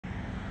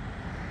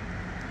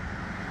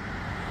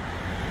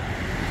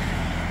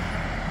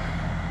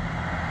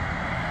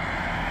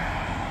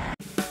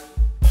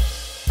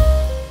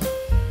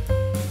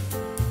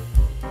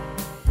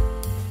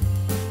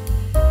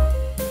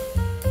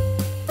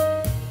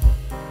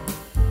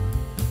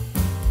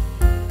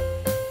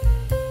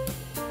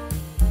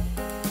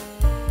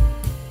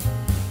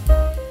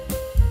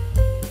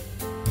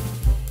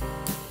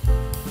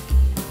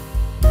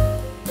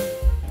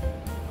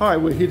Hi,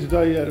 we're here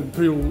today at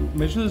Imperial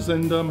Measures,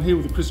 and I'm here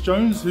with Chris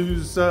Jones,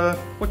 who's,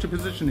 what's your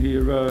position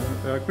here,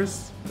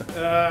 Chris?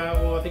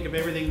 Well, I think of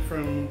everything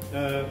from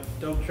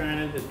dog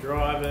trainer to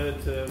driver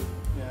to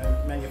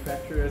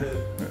manufacturer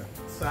to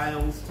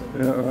sales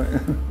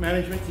to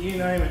management to you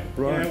name it.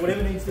 Right.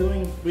 Whatever needs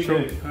doing, we Sure.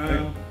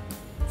 do.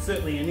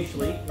 Certainly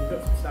initially, we've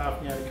got some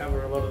staff now to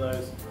cover a lot of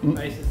those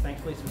bases,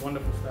 thankfully, some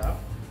wonderful staff.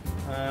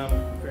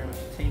 Very much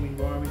a team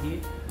environment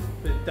here.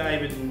 But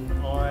David and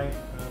I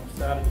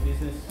started the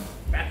business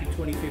back in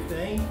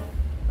 2015.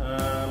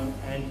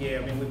 And yeah,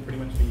 I mean, we've pretty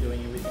much been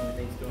doing everything that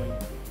needs doing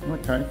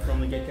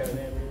from the get-go now,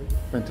 really.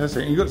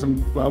 Fantastic. And you've got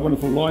some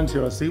wonderful lines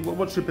here, I see.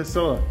 What's your best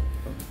seller?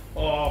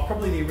 Oh,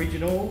 probably the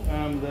original,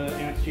 the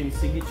Ounce Gin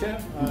Signature.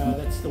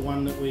 That's the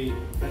one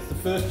that's the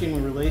first gin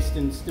we released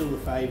and still the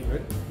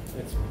favourite.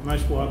 It's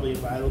most widely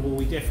available.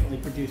 We definitely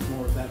produce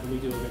more of that than we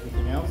do of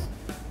everything else.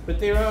 But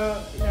there are,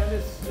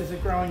 there's a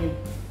growing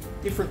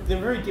different,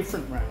 they're very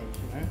different range,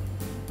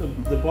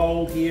 The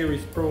Bold here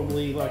is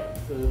probably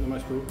like the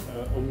most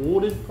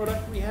awarded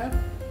product we have.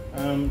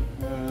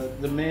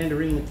 The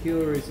Mandarin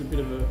liqueur is a bit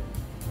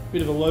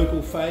of a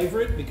local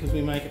favourite because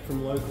we make it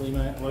from locally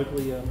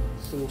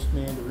sourced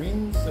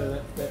mandarins,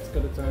 so that's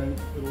got its own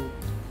little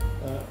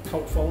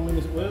cult following,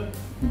 as it were.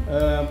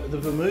 The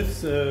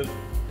vermouths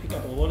pick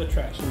up a lot of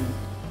traction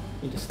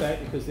interstate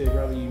because they're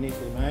rather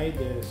uniquely made.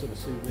 They're sort of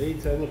sous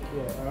vide. So look,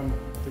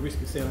 at the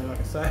risk of sounding like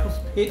a sales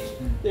pitch,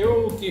 they're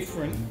all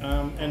different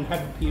and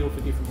have appeal for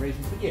different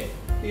reasons. But yeah,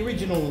 the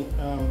original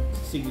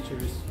Signature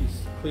is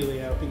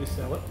clearly our biggest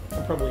seller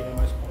and probably our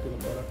most popular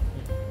product.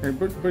 Yeah,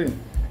 brilliant.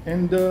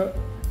 And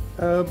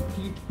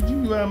could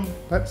you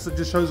perhaps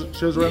just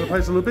shows around the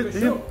place a little bit?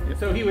 Sure. Yeah.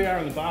 So here we are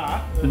in the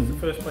bar. That's the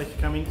first place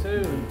you come into,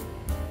 and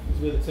this is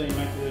where the team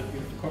make the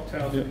beautiful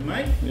cocktails that we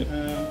make.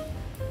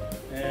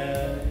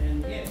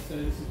 And yeah, so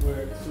this is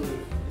where it's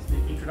the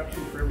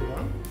introduction for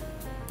everyone.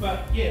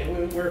 But yeah,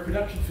 we're a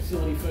production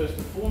facility first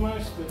and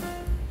foremost, but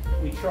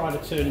we try to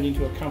turn it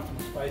into a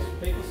comfortable space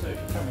for people. So if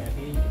you come out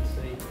here, you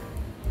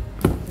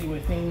can see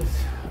where things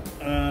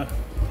are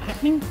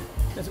happening,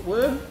 as it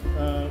were.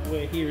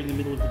 We're here in the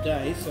middle of the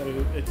day, so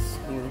it's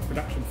more of a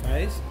production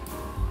phase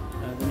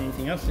than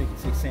anything else. So you can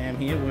see Sam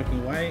here working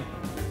away,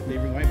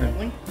 leaving away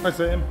bottling. Hi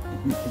Sam.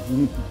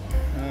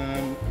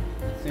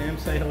 Sam,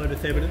 say hello to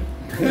Thebarton.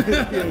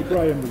 Yeah,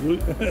 Graham the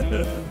root.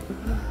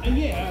 And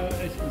yeah,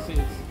 as you can see,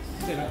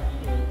 it's set up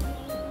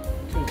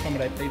to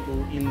accommodate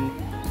people in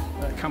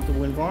a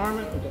comfortable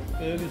environment. We've got the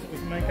burgers that we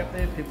can make up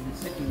there. People can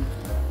sit and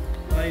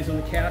laze on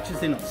the couches.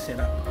 They're not set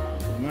up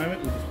for the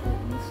moment. We just brought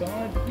them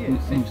inside. But yeah,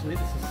 essentially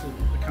this is sort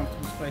of a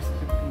comfortable space that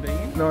people can be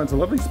in. No, it's a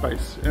lovely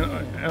space. And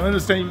I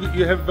understand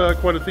you have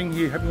quite a thing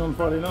here happening on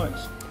Friday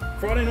nights.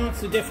 Friday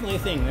nights are definitely a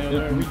thing.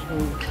 They're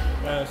original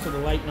sort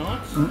of late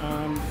nights.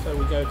 So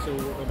we go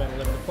till about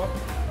 11 o'clock,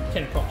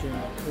 10 o'clock during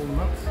all the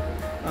months.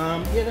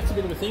 Yeah, that's a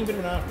bit of a thing, bit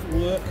of an after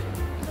work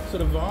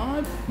sort of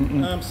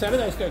vibe.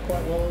 Saturdays go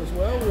quite well as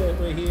well.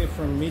 We're here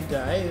from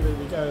midday.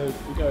 We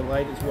go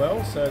late as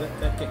well, so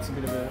that gets a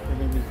bit of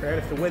an evening crowd.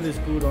 If the weather's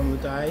good on the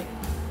day,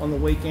 on the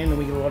weekend, and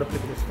we get a lot of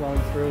people just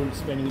flowing through and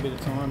spending a bit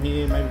of time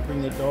here, maybe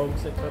bring their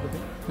dogs, that type of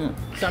thing.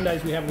 Yeah.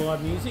 Sundays we have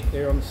live music.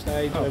 They're on the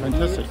stage over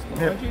fantastic.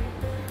 here behind you.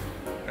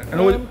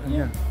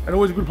 And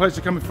always a good place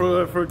to come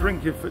for a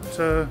drink if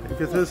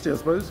you're thirsty, I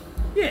suppose.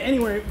 Yeah,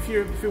 anywhere if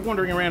you're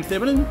wandering around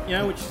Thebarton,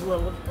 which is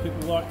what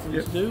people like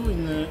to do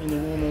in the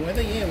warmer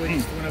weather. Yeah, we're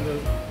just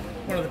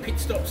one of the pit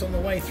stops on the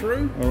way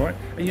through. All right,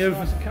 and you have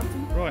nice and comfy.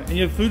 Right, and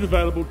you have food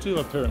available too,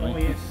 apparently. Oh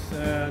yes,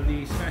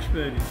 the smash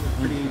burgers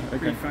are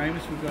pretty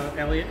famous. We've got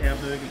Elliot, our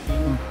Burger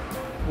King,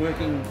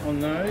 working on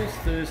those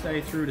Thursday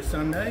through to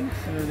Sunday,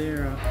 so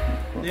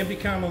they've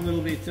become a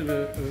little bit of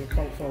a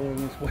cult following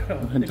as well.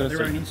 They've got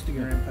their own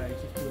Instagram page.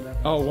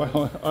 Oh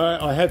wow,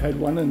 I have had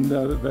one and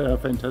they are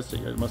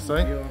fantastic, I must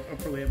say. Yeah, I'll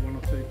probably have one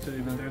or two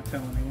too, but don't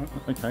tell anyone.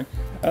 Okay.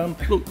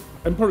 Look,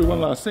 and probably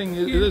one last thing,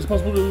 is it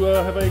possible to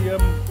have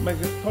make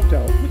a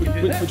cocktail,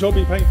 which I'll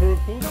be paying for, of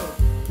course.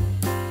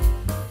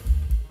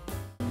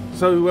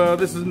 So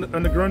this is a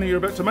Negroni you're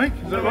about to make,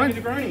 is that right?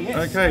 Negroni,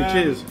 yes. Okay,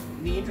 cheers.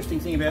 The interesting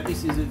thing about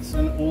this is it's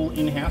an all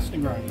in-house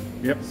Negroni.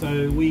 Yep.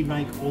 So we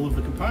make all of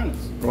the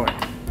components. Right.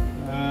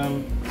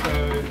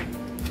 So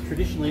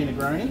traditionally a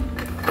Negroni,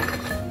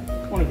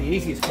 one of the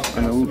easiest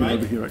cocktails to make.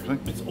 Over here, actually.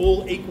 It's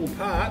all equal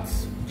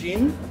parts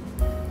gin.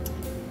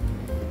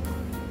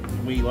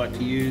 We like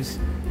to use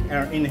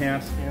our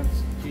in-house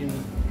Ounce Gin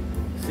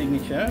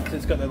Signature. So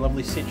it's got that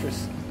lovely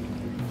citrus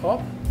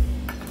hop.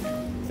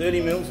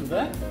 30 mils of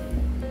that.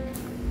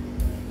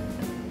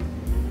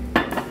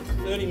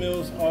 30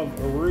 mils of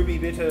a ruby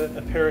bitter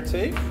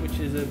aperitif, which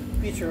is a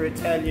bitter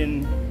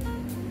Italian,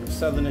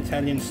 southern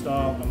Italian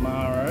style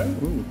Amaro.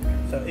 Ooh.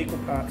 So equal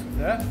parts of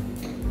that.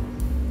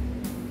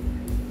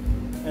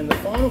 And the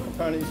final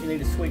component is you need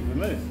a sweet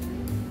vermouth.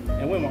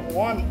 Now we're not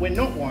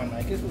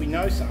winemakers, but we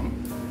know some,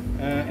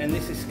 and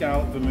this is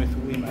scarlet vermouth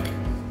that we make.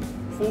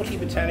 40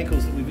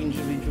 botanicals that we've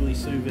individually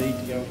sous vide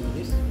to go into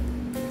this,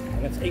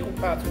 and that's equal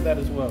parts with that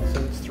as well.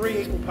 So it's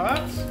 3 equal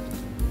parts,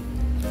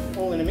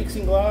 all in a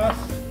mixing glass.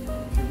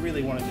 If you're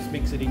really want to just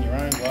mix it in your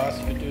own glass,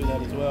 you could do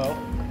that as well.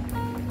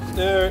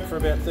 Stir it for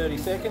about 30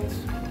 seconds.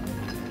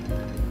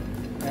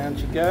 Down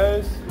she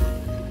goes.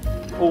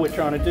 All we're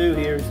trying to do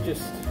here is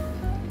just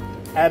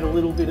add a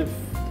little bit of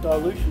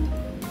dilution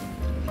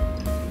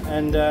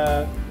and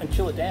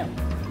chill it down.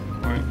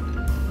 Right.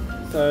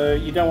 So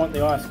you don't want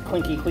the ice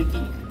clinky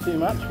too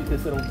much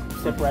because it'll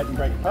separate and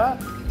break apart.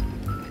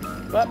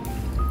 But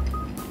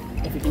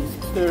if you can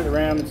stir it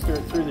around and stir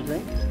it through the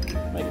drink,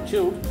 make it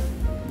chilled.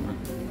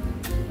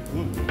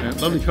 Yeah,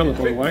 lovely colour,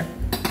 by the way.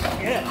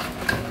 Yeah.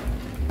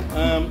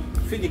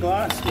 Fill your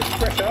glass with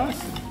fresh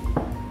ice.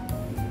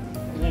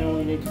 And then all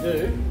you need to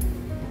do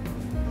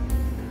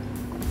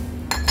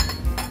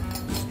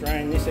is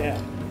strain this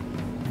out.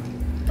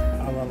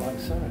 Like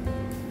so.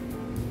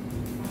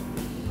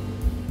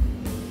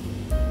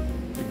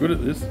 You're good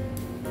at this.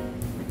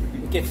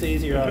 It gets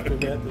easier after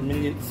about the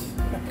millionths.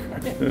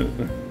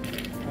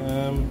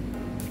 And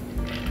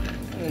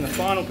then the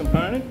final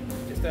component,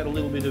 just add a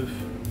little bit of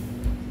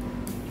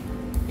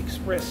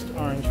expressed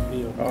orange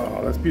peel.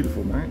 Oh, that's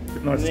beautiful, mate.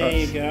 Nice there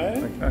touch. You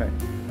go. Okay.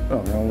 Oh,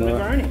 well,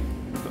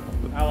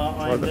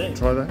 Negroni.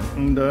 Try that.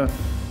 And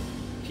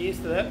cheers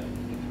to that.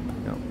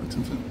 Yeah, that's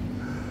insane.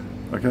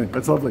 Okay,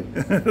 that's lovely.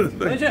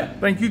 Pleasure.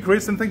 Thank you,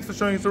 Chris, and thanks for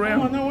showing us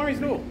around. Oh, no worries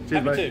at all.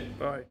 Cheers, Happy mate. to.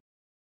 Bye.